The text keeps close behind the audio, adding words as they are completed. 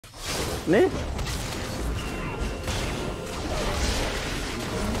Ní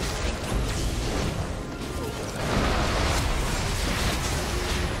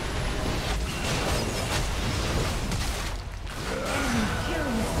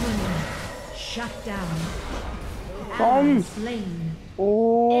không.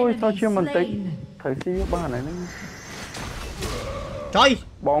 Ôi sao chưa mình tính thời si ba này nó trời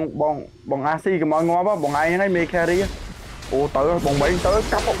bong AC cái mọi ngó bá bong ai này mê carry. Ô tới bong bảy tới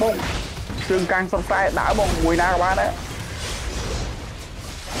cắp bong xương can sắp tay đỡ bong mùi na các bạn đấy.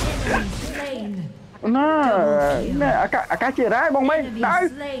 Nó cá chia ra bong mấy đấy.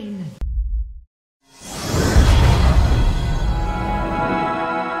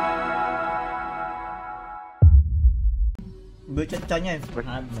 Bữa chân nha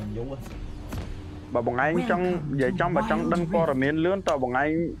hai mình vũ bà bọn anh trong về trong bà trong đăng po rồi miền lươn tao bọn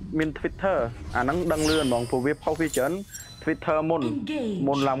anh miền Twitter nắng đăng lươn bọn phổ biến phao phi chấn Twitter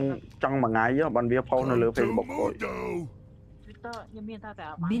môn làm trong mà ngày á bạn việc phao nó lừa Facebook rồi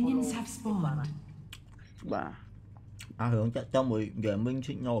bà hưởng trong một game minh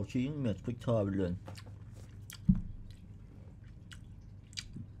sinh nhau chiến miệt Twitter liền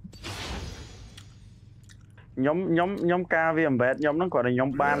nhóm ca viêm vẹt nhóm nó gọi là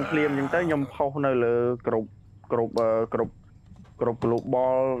nhóm ban phim nhưng tới nhóm phao nơi là group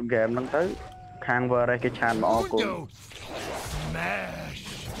global game nó tới khang vờ đây cái chan bỏ của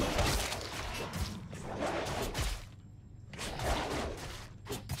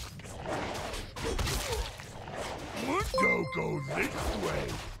Mundo goes this way.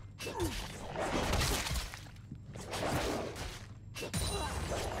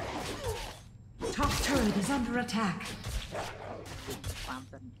 Top turret is under attack.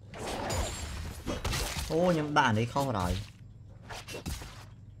 ô nhưng đàn đấy không rồi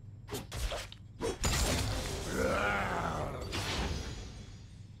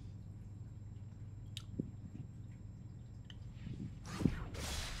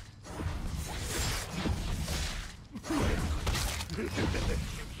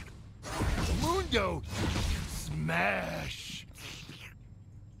Mundo, smash.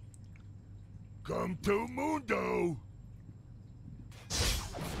 Come to Mundo.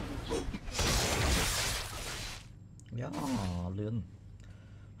 yeah, liền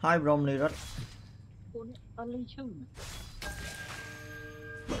hai brom này rất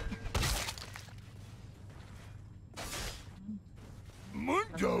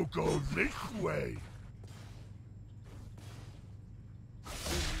Mundo goes this way.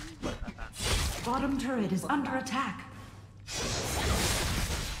 Bottom turret is under attack.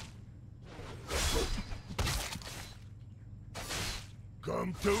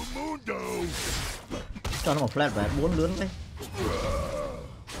 Come to Mundo. cho nó một flash về 4 lướn đấy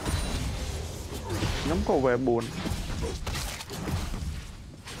nhóm cổ về buồn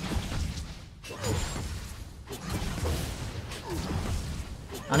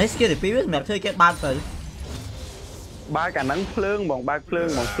anh ấy kia thì biết mẹ chơi cái ba từ ba cả nắng phơn bọn ba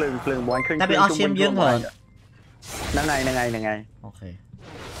phơn bọn anh khinh ta bị xem dương rồi nó ngày ok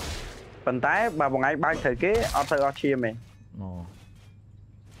phần tái bà bọn anh ba thời kế auto chim mày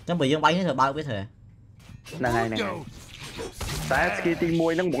chẳng bị dương bay hết rồi bao biết thể này tái khi ti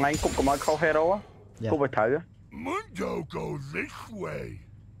môi nó bọn anh cũng có mọi khâu hero á cũng phải thử á Mundo goes this way.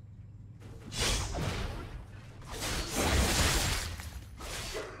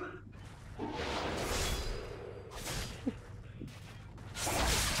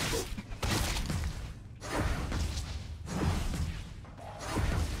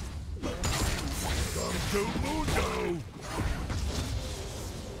 Come to Mundo.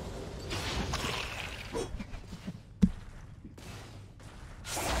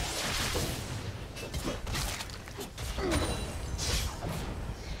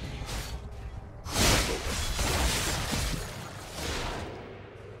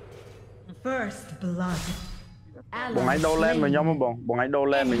 First blood. bọn anh đô lên mà nhóm bọn anh đô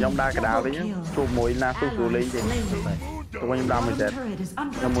lên mà nhóm đa cái đào đấy nhá chụp mũi na su lên gì tụi con nhóm đào mới dệt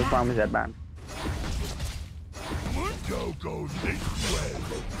nhóm mũi khoang mới dệt bạn Mundo goes this way.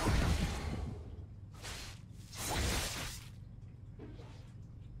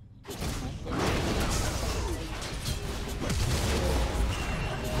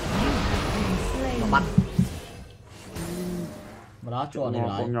 bắt mà đó cho này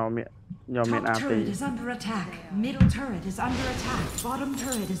lại nhỏ miệng Top AT turret is under attack. Middle turret is under attack. Bottom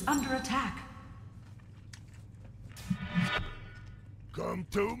turret is under attack. Come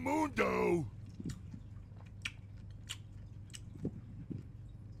to Mundo.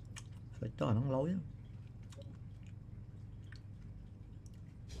 phải cho nó lối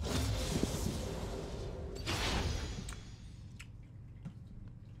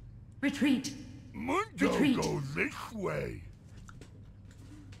Retreat. Mundo Retreat. goes this way.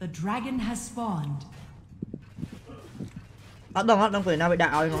 The dragon has spawned. Đang phải nào bị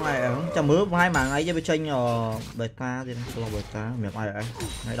đạo không này chả mướp hai mảng ấy cho bị tranh ở bề ta thì lo bề ta miệng ai ấy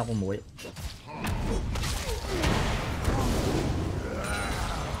hay đọc một mũi.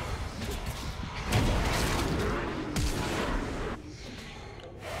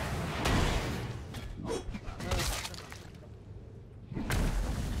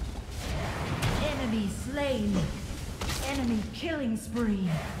 Enemy slain. Enemy killing spree.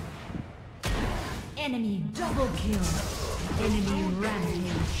 Enemy double kill. Enemy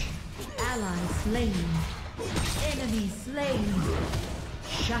rampage. Ally slain. Enemy slain.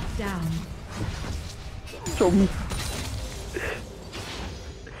 Shut down. Chung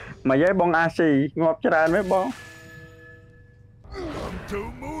mà giấy bong AC ngọt cho ra mấy bong Come to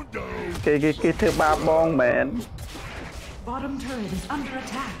Mundo. cái thứ ba bong mẹn. Bottom turret is under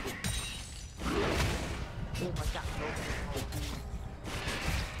attack.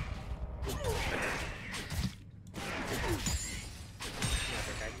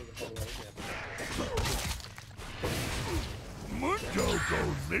 Mundo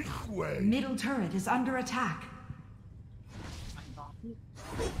goes this way. Middle turret is under attack.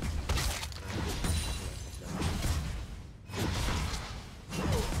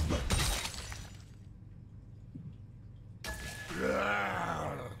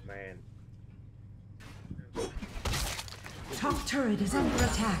 Top turret is under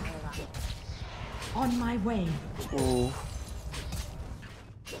attack. On my way.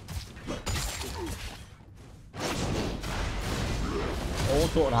 Ô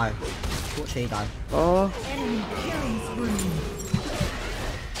tụ rồi, tụ xe rồi. Enemy killing spree.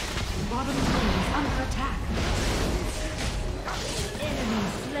 Bottom turret is under attack. Enemy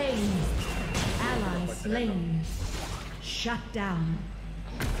slain. Ally slain. Shut down.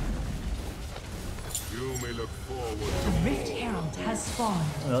 You may look forward The Rift Herald has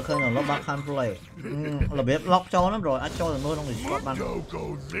spawned. Nữa khi nào nó bắt hand play là biết lock cho lắm rồi, anh cho là nuôi trong thì squad ban. Mundo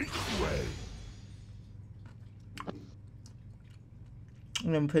goes this way.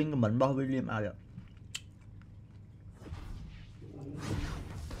 Em phim của mình bao William ai được.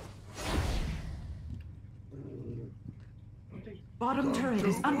 Bottom turret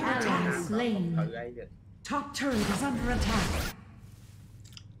is under attack. Slain. Top turret is under attack.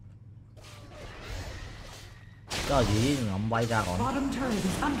 Có gì ngậm bay ra còn. Bottom turret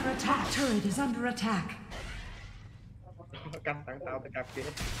is under attack. Top turret is under attack.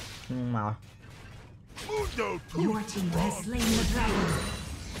 Mà Mundo Your team has slain the dragon.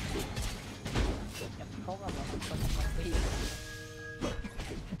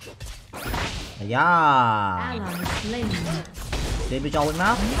 dạ. Ally slain. Đi bị cho bên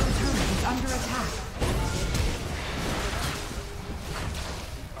máu. Middle turret is under attack.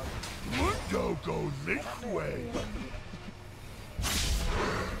 Mundo goes this way.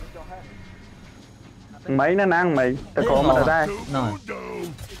 Mấy nó năng mày tao có mà đây Rồi. Mundo.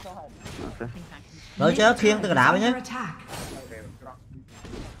 Rồi chứ khiêng từ đảo nhé. Under attack.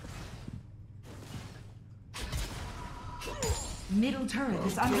 Middle turret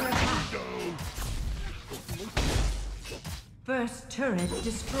is under attack. First turret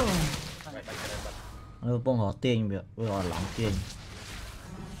destroyed. Bông họ tiền việc, rồi lỏng tiền.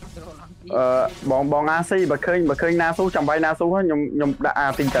 bọn AC bà khơi na số trong bay na số hết nhung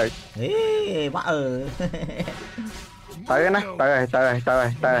đã tin trời. Ê bác Tới nè, tới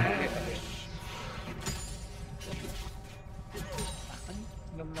rồi.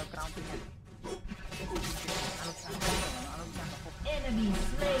 Enemy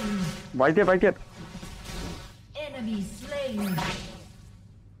slain. Váy tiếp. Enemy slain.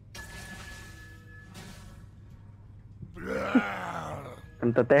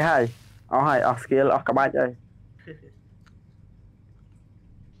 Anh tự tế hay. Skill cả ba chơi.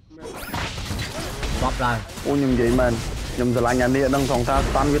 bóp rồi. Ôi nhầm gì mà nhầm giờ là nhà địa đang thòng tha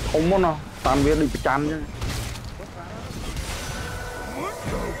tan viết thống món nó tan viết đi bị chăn chứ.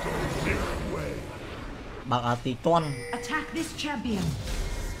 Bạc tỷ toan. Attack this champion.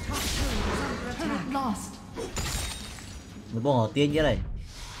 Top turret is under attack. Lost. Mình bông họ tiên chứ này.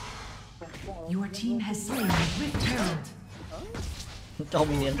 Your team has slain Rift Herald. Cho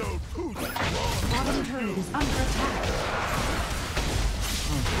mình yên. Bottom turret is under attack.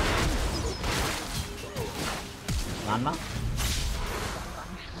 Bắn mắt.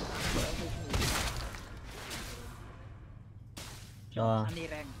 Cho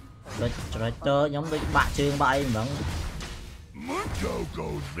cho giống với bạn chương bay vẫn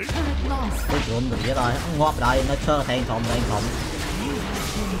Turret lost. tôi trộm được vậy rồi ngọt đây nó chơi thành phòng thành phòng. You have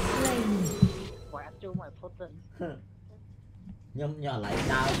been slain. nhưng nhỏ lại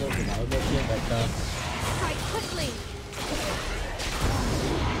đau vô thì mở bên kia về tờ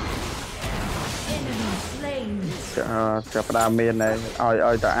chập đà miền này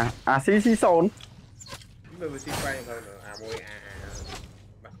ơi ta xí sồn vừa xí quay thôi môi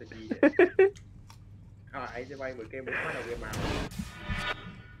bác sĩ gì ấy sẽ quay vừa game mới bắt đầu game màu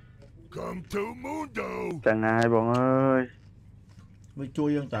Come to Mundo. chẳng ai bọn ơi mới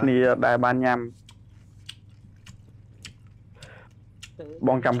chui không trời nè đại ban nhầm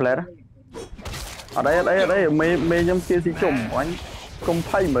bọn cầm lệ đó ở đây mê nhóm kia xí chùm anh không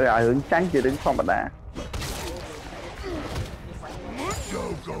thấy mới ảnh hưởng tránh chỉ đứng phòng bật đá Mundo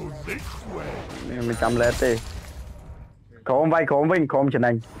goes this way. mình cầm lệ đi không vay không vinh không chân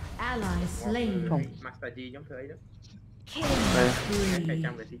anh Ally slain. Master G giống thế đó Killing cái spree.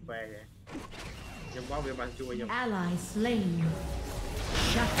 trăm về xí quay vậy nhưng quá việc bằng chui giống Ally slain.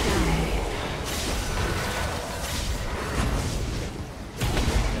 Shut down.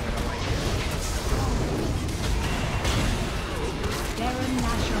 Baron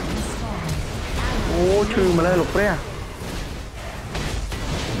Nashor has spawned. ô chư mà lên lục đấy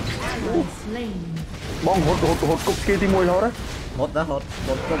Ally slain. bong hột cục kia thì mùi nó đó hốt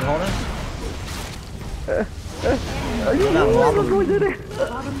cùng hốt đấy là ngon luôn chứ đi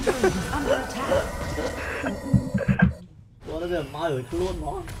Bottom turret is under attack. nó bây giờ rồi luôn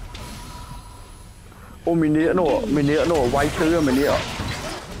nó ô mình đĩa nổ quay chư mình đĩa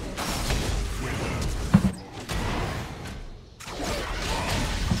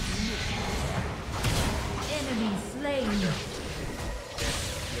Enemy slain.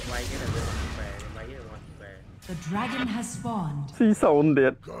 quay cái là về quay cái là về The dragon has spawned. xí sồn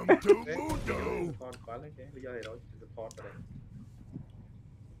điệt Come to Mundo. con quá lấy cái bây giờ thì đó support ở đây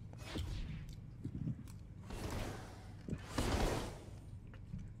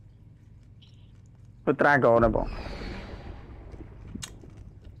tôi tra gò này bọn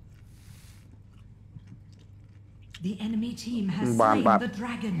The enemy team has Bam, slain bam. the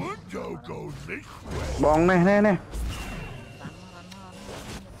dragon. Mundo goes this way. bọn này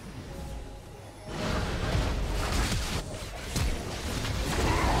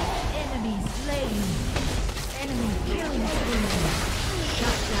Enemy slain. Enemy killing spree.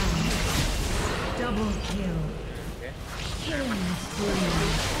 Shut down. Double kill. Killing spree.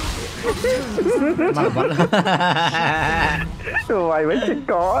 mà vẫn mày mới chết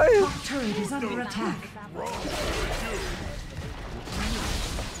cõi Top turret is under attack.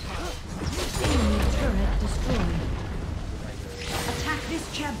 Enemy turret destroyed. Attack this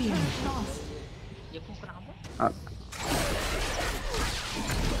champion.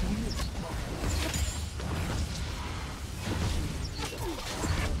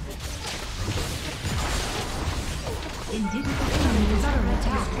 Enemy is under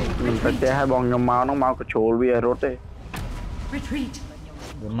attack. mình phải té hai bọn nhóm máu nó máu có chỗ bia rốt đi Retreat.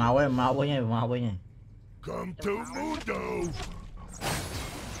 mau ấy nhỉ Come to Mundo.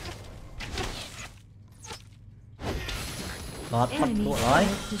 lọt mất Enemy bộ rồi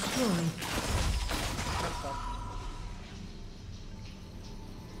turret destroyed.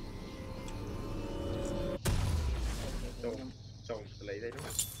 sồn lấy đây đúng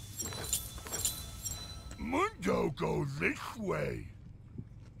không Mundo goes this way.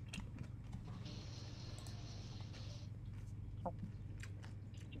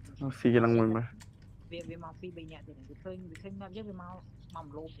 xí cái năng mình mà vì mau phi bị nhẹ thì vì khơi nam với vì mau mỏng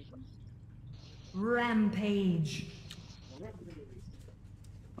lô thì còn Rampage.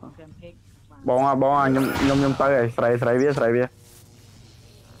 kem phê bọn nhom tới rồi sợi bia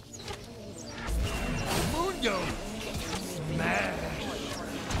Mundo.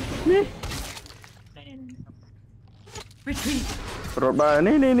 Retreat. rốt ba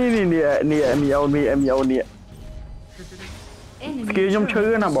nè em yêu nè Enemy skill nhom turret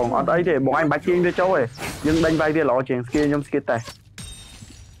chư nè bọn ở đây để bọn anh bạch chiên cho cháu ấy nhưng đánh vai bia lọ chuyện skill nhom skill tay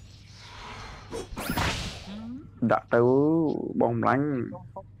đã tới bọn lánh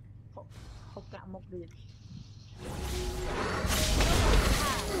không cả một đi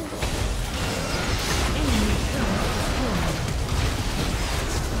Enemy turret destroyed.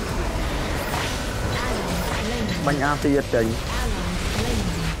 Ally slain. bánh a tia trình Ally slain.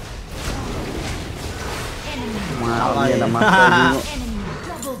 Enemy. mà Ôi. là mà Enemy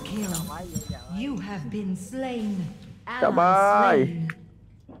double kill. You have been slain. Chào Ally bye. slain.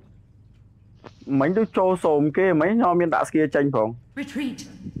 mấy đứa trâu xồm kia mấy nho miên đã kia tranh phòng Retreat.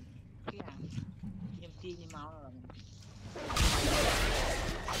 em chi như máu rồi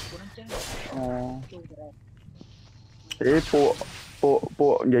thế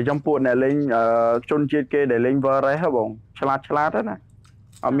bộ vậy trong bộ này lên chôn chết kia để lên vơ đấy hả bọn chát đó nè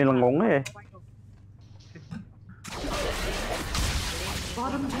ở miền là ngốn ấy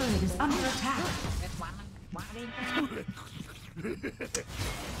Bottom turret is under attack.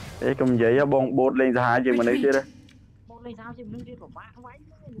 Ê cầm giấy á bông bột lên ra hai chứ mà đấy chứ đấy.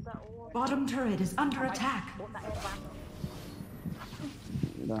 Bottom turret is under attack.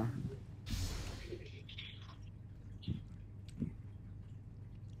 Đó.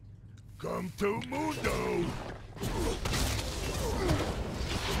 Come to Mundo.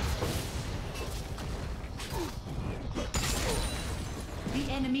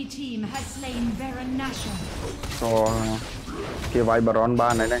 The enemy team has slain Baron Nashor. Rồi kia vay baron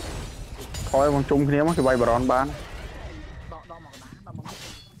ban này đây. Thôi bằng chung kia mà cái vay baron ban.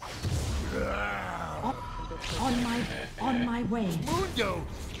 On my way. Mundo.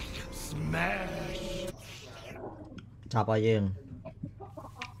 Smash. Chào bao nhiêu?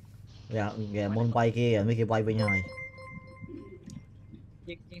 Dạ, ghẻ môn bay kia, mấy kia bay với nhau này.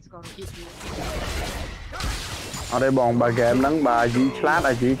 Ở đây bọn bà game nắng bà dí slát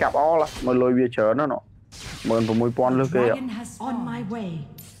là chỉ cặp ó là mà lôi bia chở nó nọ. Mượn của mùi pon luôn kia. On my way.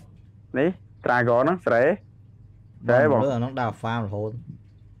 Ní, trai gõ nó, srế. Đấy bọn. Nữa nó đào farm rồi.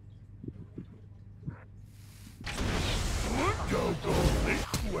 Mundo goes this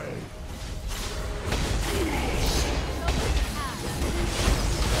way.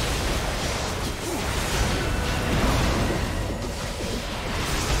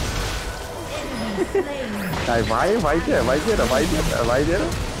 Này váy chứ, là váy chứ.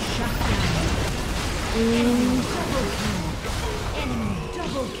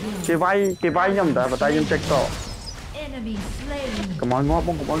 Cái váy nhầm ta và tay nhầm check to. Come on ngóp.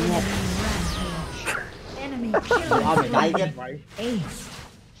 Enemy Ôi mày đây chứ.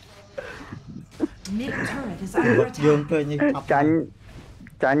 Middle turret is under attack. Dương cười như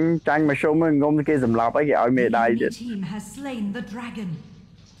Chanh mà show mình ngông cái dùm lọc ấy kìa ôi mẹ đây chứ. Team has slain the dragon.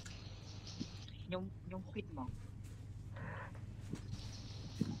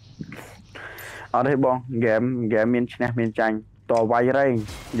 Ở đây bọn game miền snap miền chanh tò vay rейn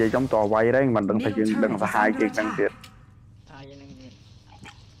vậy trong tò vay rейn mình đừng phải hai cái năng tiệt.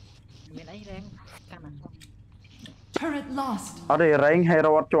 Turret lost. Ở đây rейn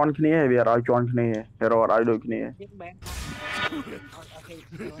hero chọn cái này về rồi chọn cái này hero ở đôi cái này.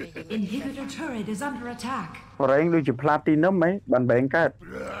 Inhibitor turret is under attack. Rейn đôi chỉ platinum mấy bạn bén cái.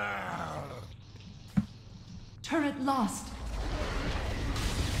 Turret lost.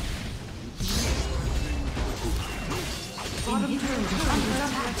 Bottom turret is under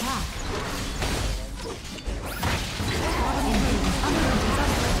attack. Bottom turret is under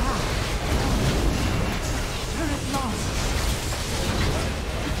attack. Turret lost.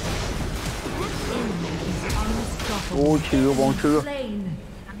 Enemy is unstoppable. Ô chưa bọn chưa. Slain.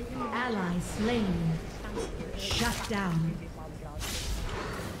 Ally slain. Shut down.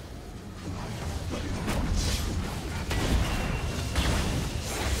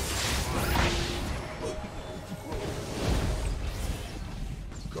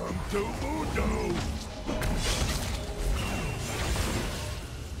 Come to Mundo.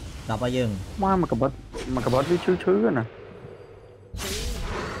 Đọc bao nhiêu? Má mà cà bớt với chứ rồi nè.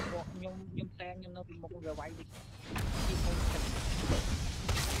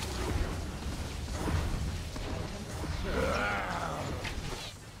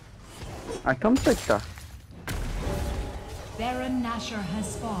 I come take that. Baron Nashor has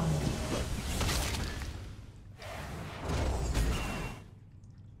spawned.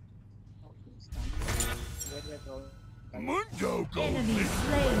 Mundo goes Enemy this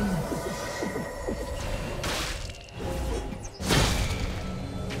slain.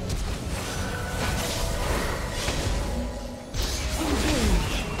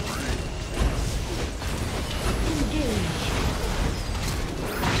 Engage.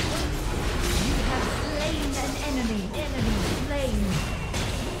 You have slain an enemy. Enemy slain.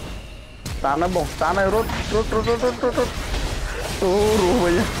 Tán nó bông, tán này rút. Ô rùa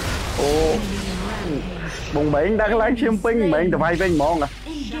vậy nhá. Ô. Bông bệnh đang lấy chiêm ping, bệnh từ vai ping mong à.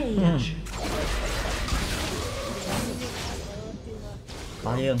 Engage.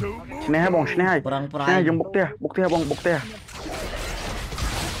 Bao nhiêu? Sne hai bông, sne hai. Sne dùng bốc tia bông, bốc tia.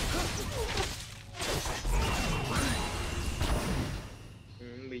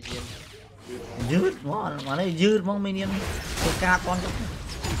 Dứt mà nó dứt mong minion tôi ca con chút.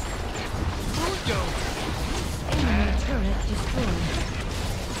 Enemy turret destroyed.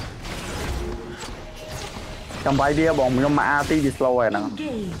 Trong vai bia bông nhưng mà AT đi slow rồi nè.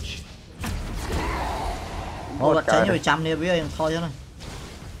 Engage. Ôi vật cháy như 100 nè biết thôi chứ này.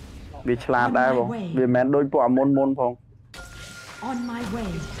 Bị slide đây bông. Vì mẹ đôi quả môn phong. On my way.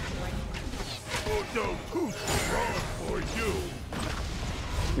 Mundo too strong for you.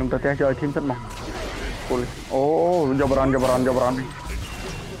 Nhưng ta theo chơi thêm rất mong. Ô, Jabron đi.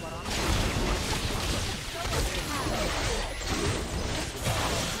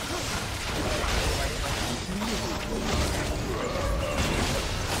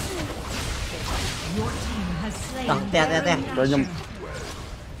 tè rồi nhầm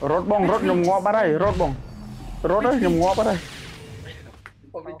rốt bông rốt nhầm ngó bắt đây rốt bông rốt đấy nhầm ngó bắt đây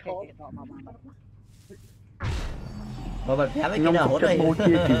rồi bật phép với cái nhầm nào phục hốt chất đây bố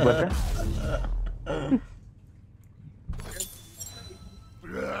chia chỉ vật á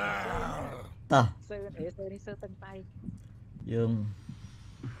tờ sơ tân tay dương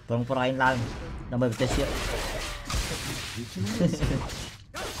vâng phải lên làm bài test shit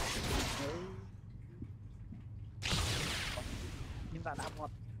nhưng mà đã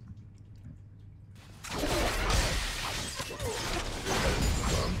một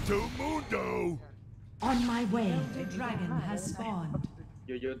Come to Mundo. On my way, the dragon has spawned.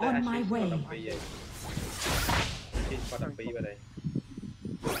 Vô On my way. Đập phi vào đây.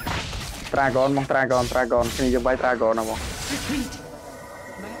 dragon cái gì bay dragon nào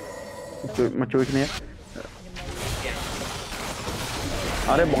mà chui cái này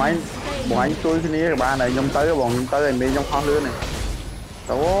ở đây bọn anh chui cái này ba này nhông tới bọn nhông tới mình trong kho lưới này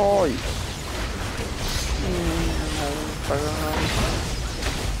trời ơi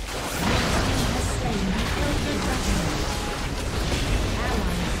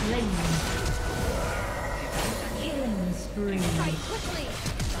Killing spree.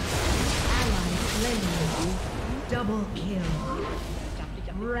 Double kill.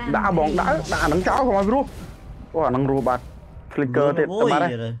 đã bọn đã nắng cháo không ai rú nắng rú bạt flicker thì tao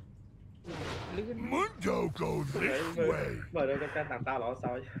đây rồi Mundo goes this way. Mở đâu cho thằng tao nó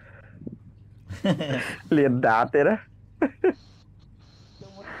sao liền đá thế đó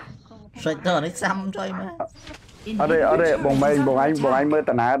sợi tơ nó xăm cho em á ở đây bọn anh mới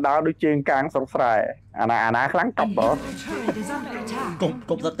tận đá đôi trên càng sống sài à kháng cọc đó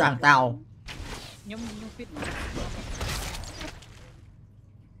cục rất tàng tàu nhưng fit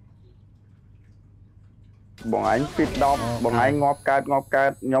bọn anh fit đom bọn anh ngọp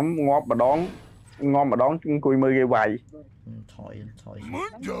cát nhóm ngọp mà đón cùi mười gây vầy thôi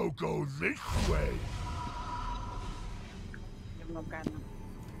Mundo goes this way. nhưng không can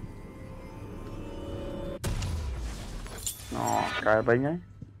cái bánh ấy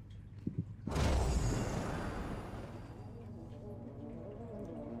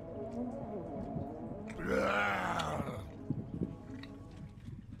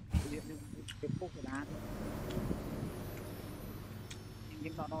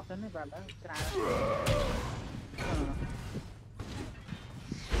nhưng nó sấn vào đó ra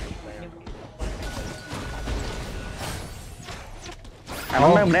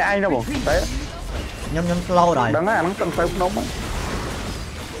nó lên để ai đâu bọn đấy nhâm slow rồi đừng á nó cần phải nóng á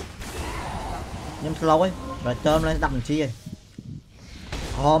nhâm slow ấy rồi tôm lên đập chi rồi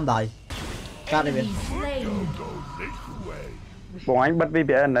hôm rồi ra đây biển bọn anh bật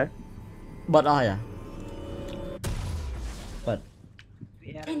VPN đấy bật rồi à bật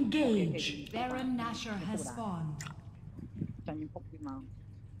Engage. Baron Nashor has spawned. trong những phút màu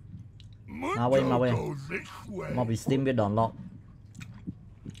Mundo quên. goes this way. mà bị Steam biết đòn lọt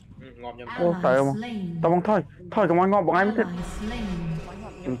ngon nhầm ô trời ơi tao bông thôi cảm ơn ngon bọn anh mới thích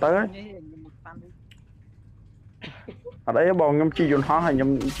chúng tới ở đấy bọn nhâm chi dùn ho hay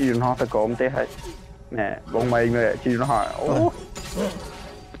nhâm chi dùn ho thật cổ ông tê hay nè bọn mày người chi dùn ho ô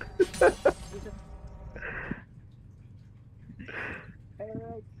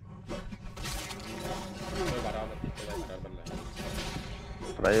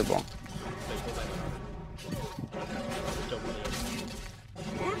đấy bọn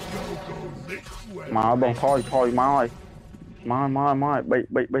mà bọn thôi mau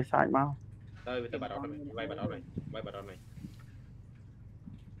bay sai mau tới bà đó này quay bà đó này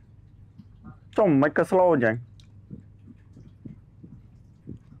trong mấy cái slow vậy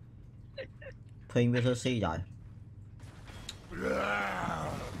phim với si rồi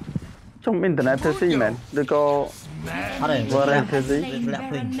trong internet thế gì mẹ đừng có ở đây vừa ra thế gì lẹ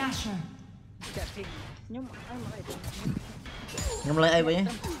phim Nashor. nhưng lấy ai vậy nhé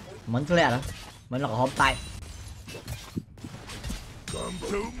mình cứ lẹ đó mình là hôm tay Come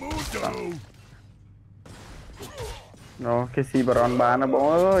to Mundo. nó cái si baron bán nó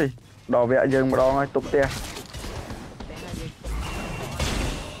bố ơi đỏ vẽ dừng mà đo ngay tục tia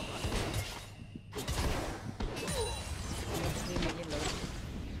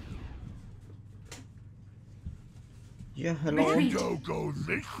yeah hello Mundo goes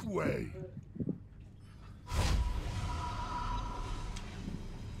this way.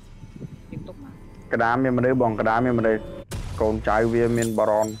 nghiêm túc mà cái đám em mà đây bọn cái đám em mà đây con trai về miền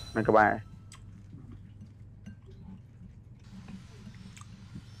baron này các bạn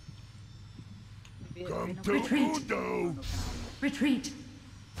Come to Mundo. Retreat.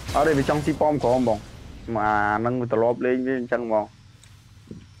 ở đây vì trong si pom của ông bọn mà nâng người ta lốp lên với chân bọn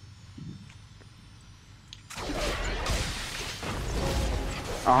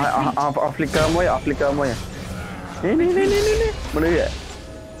off flicker mới nè mà đi vậy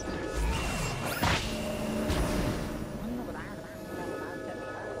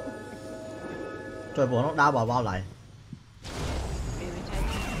trời bộ nó đau bao lại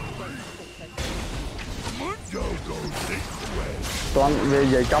toàn về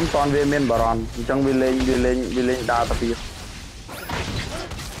vậy trong toàn về miền Baron trong về lên đa tập biệt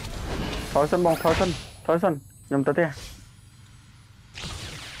thôi sân nhầm tới thế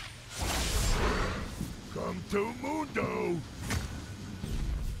Come to Mundo.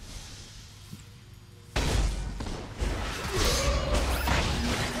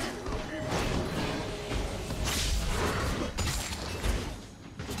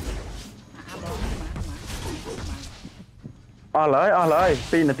 lời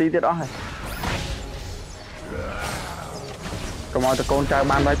pin là ti tiết đó còn mọi con trai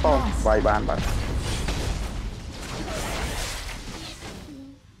ban vai to vài bàn bạn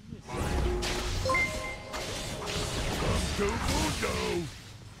To Mundo.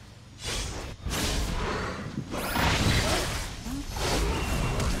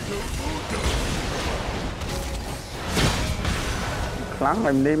 lắng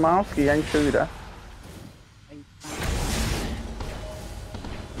mình đi máu khi anh sư đã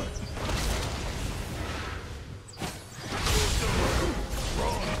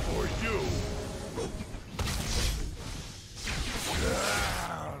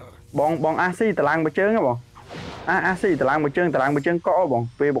bọn AC tà lang bờ trơn á bọn AC tà lang bờ trơn có bọn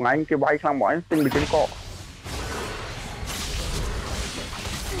về bọn anh cái bay khăn mỏi tinh bờ trơn có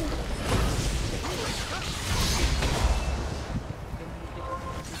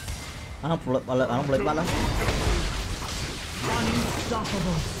anh không lấy bắt lắm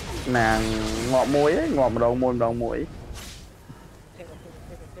nàng ngọt muối ấy, ngọt đầu muối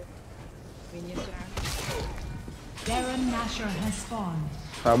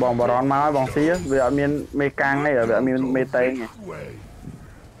và bọn Baron máu bọn xí vì ở miền mê cang hay ở miền mê tây nhỉ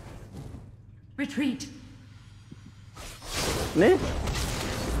Retreat. ní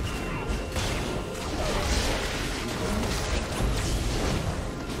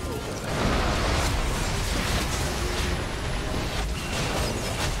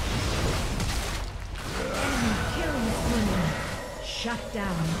Shut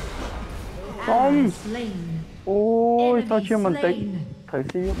down. không Slain. ôi sao chưa mình tính thời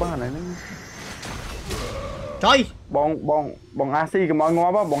xí ba này nó trời bọn AC cái mọi ngó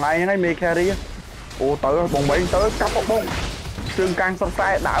á bọn ai hay mê carry á ô tới bọn bảy tới cắp bông xương căng sắp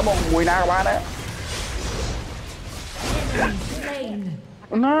sai đã bọn mùi na ba đấy Slain.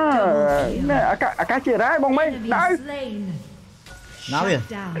 nó nè cá chia ra bọn mấy Enemy đấy slain. nào kìa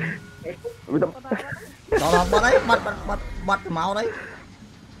Shut down. đó bắt đấy bắt máu đấy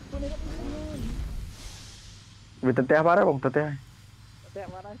vì tận te ba đấy bọn tận te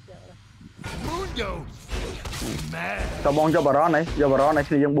Mundo. Man. tao bong cho Baron này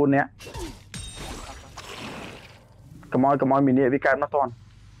thì dân buồn nè cầm oi mình đi với cái nó toàn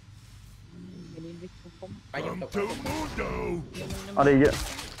Come to Mundo. ở đây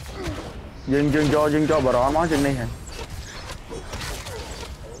dừng cho Baron món chừng này hả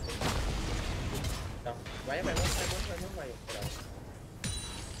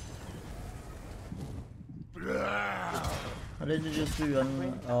ở đây chưa xuyên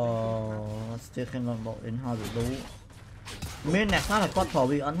still không bộ in how to do miền này khá là có thỏ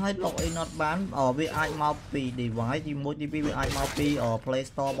vì anh thấy lỗi nó bán ở với ai mau pi device thì mỗi đi với ai mau pi ở Play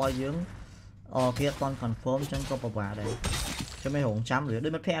Store bao nhiêu kia con confirm chân có bà đây cho mấy hồn trăm rồi đưa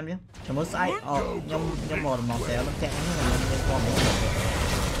mất thêm nhé cho mới sai nhom một màu xẻ mất thêm nó là lên con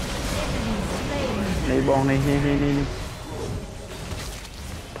này bong này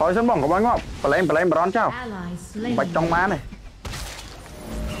thôi sân bóng có bao ngọc và lấy Baron chào Ally slain. bạch trong má này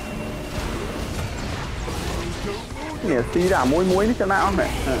nè tí đã muối đi cho nào này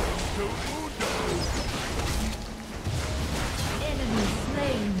Enemy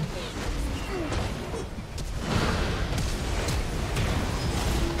slain.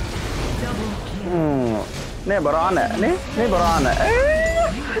 Double kill. nè Baron nè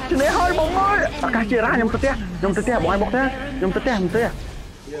chứ nè hơi bóng ơi cá chia ra nhầm tật te bọn ai bọc thế nhầm tật te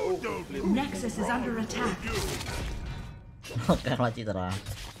Nexus is under attack. các loại chị ra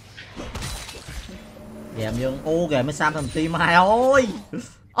game dương ô game mới sam thầm ti mai ôi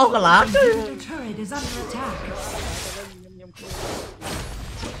ô cả lát Middle turret is under attack.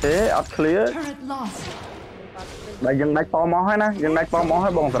 thế ở clear Turret lost. đây dân đánh po mó hết nè dân đánh po mó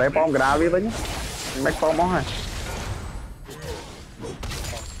hết bọn cái pom cái đá với nhá dân đánh po mó hết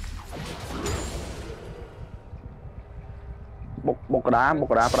bột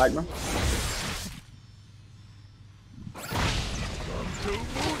cái đá phải đánh nó to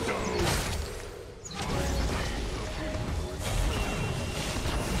Mundo.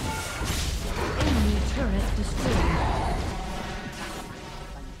 Enemy turret destroyed.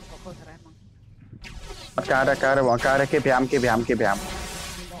 có cơ thể mà Ca đây bọn ca đây kia phèm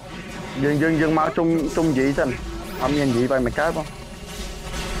dừng mau chung dị thân không nhìn dị vậy mày cái không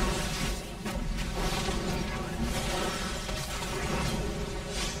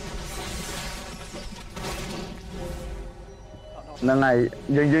lần này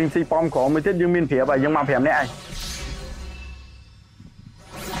dừng si pom cổ mới thiết dừng miên phía và dừng mau phèm nè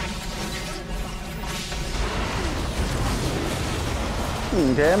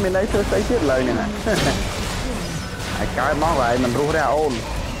thế mình ấy thấy thiết lời này nè cái món vậy mình ru ra ôn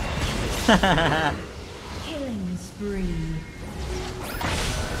Killing spree.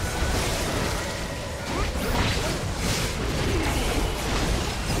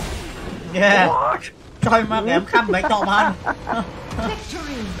 Yeah. Trời mà em khăm mấy tọm anh.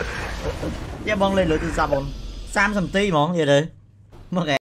 Victory. Dạ bông lên lửa từ xa bồn. Sam sầm ti món gì đấy. Mà